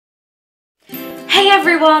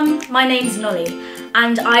everyone, my name's Nolly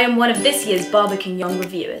and I am one of this year's Barbican Young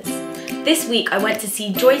Reviewers. This week I went to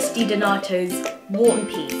see Joyce DiDonato's War and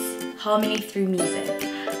Peace, Harmony Through Music,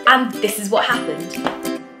 and this is what happened.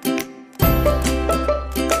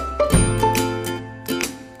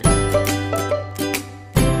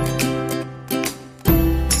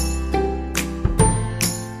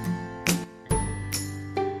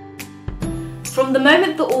 From the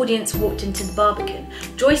moment the audience walked into the Barbican,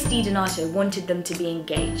 Joyce DiDonato wanted them to be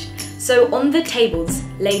engaged. So on the tables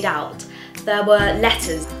laid out, there were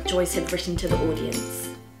letters Joyce had written to the audience.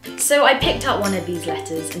 So I picked up one of these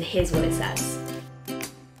letters and here's what it says.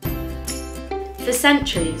 For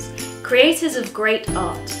centuries, creators of great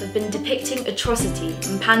art have been depicting atrocity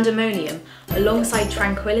and pandemonium alongside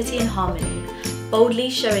tranquility and harmony, boldly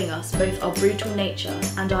showing us both our brutal nature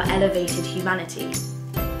and our elevated humanity.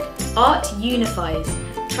 Art unifies,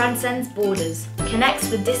 transcends borders, connects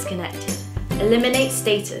the disconnected, eliminates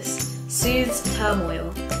status, soothes turmoil,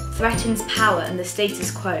 threatens power and the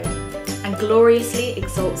status quo, and gloriously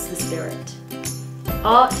exalts the spirit.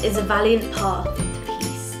 Art is a valiant path to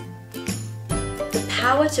peace. The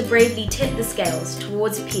power to bravely tip the scales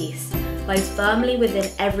towards peace lies firmly within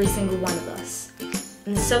every single one of us.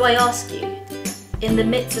 And so I ask you, in the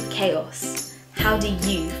midst of chaos, how do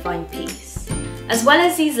you find peace? As well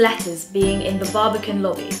as these letters being in the Barbican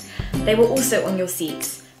lobby, they were also on your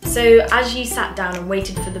seats, so as you sat down and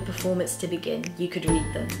waited for the performance to begin, you could read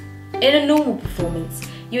them. In a normal performance,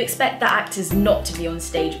 you expect the actors not to be on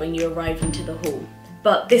stage when you arrive into the hall,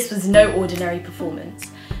 but this was no ordinary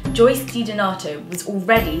performance. Joyce DiDonato was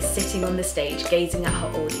already sitting on the stage gazing at her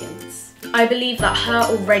audience. I believe that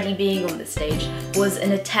her already being on the stage was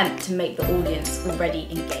an attempt to make the audience already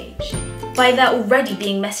engaged. By there already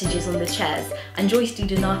being messages on the chairs and Joyce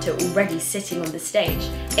DiDonato already sitting on the stage,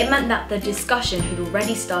 it meant that the discussion had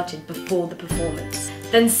already started before the performance.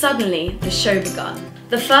 Then suddenly, the show began.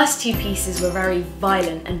 The first two pieces were very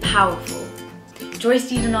violent and powerful. Joyce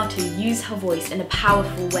DiDonato used her voice in a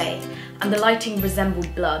powerful way, and the lighting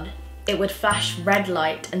resembled blood. It would flash red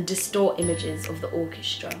light and distort images of the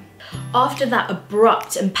orchestra. After that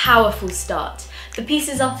abrupt and powerful start, the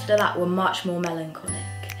pieces after that were much more melancholic.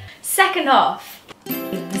 Second half.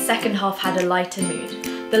 The second half had a lighter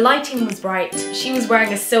mood. The lighting was bright, she was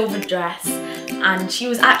wearing a silver dress, and she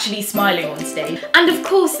was actually smiling on stage. And of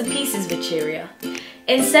course the pieces were cheerier.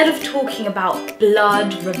 Instead of talking about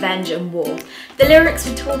blood, revenge and war, the lyrics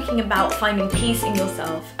were talking about finding peace in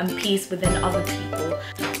yourself and peace within other people.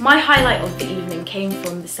 My highlight of the evening came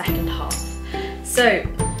from the second half. So,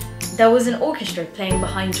 there was an orchestra playing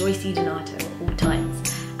behind Joyce DiDonato at all times,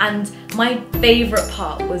 and my favourite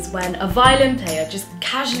part was when a violin player just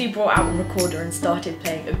casually brought out a recorder and started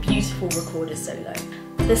playing a beautiful recorder solo.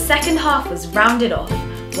 The second half was rounded off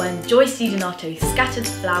when Joyce DiDonato scattered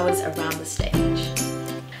flowers around the stage.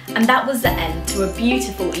 And that was the end to a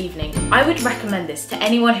beautiful evening. I would recommend this to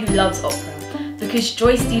anyone who loves opera, because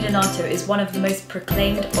Joyce DiDonato is one of the most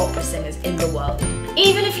proclaimed opera singers in the world.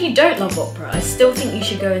 Even if you don't love opera, I still think you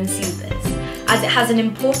should go and see this, as it has an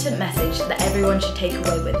important message that everyone should take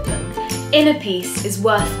away with them. Inner peace is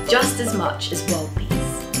worth just as much as world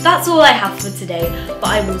peace. That's all I have for today, but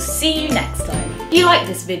I will see you next time. If you like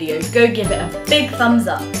this video, go give it a big thumbs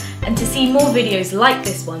up. And to see more videos like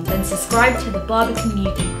this one, then subscribe to the Barbican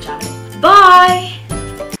YouTube channel. Bye!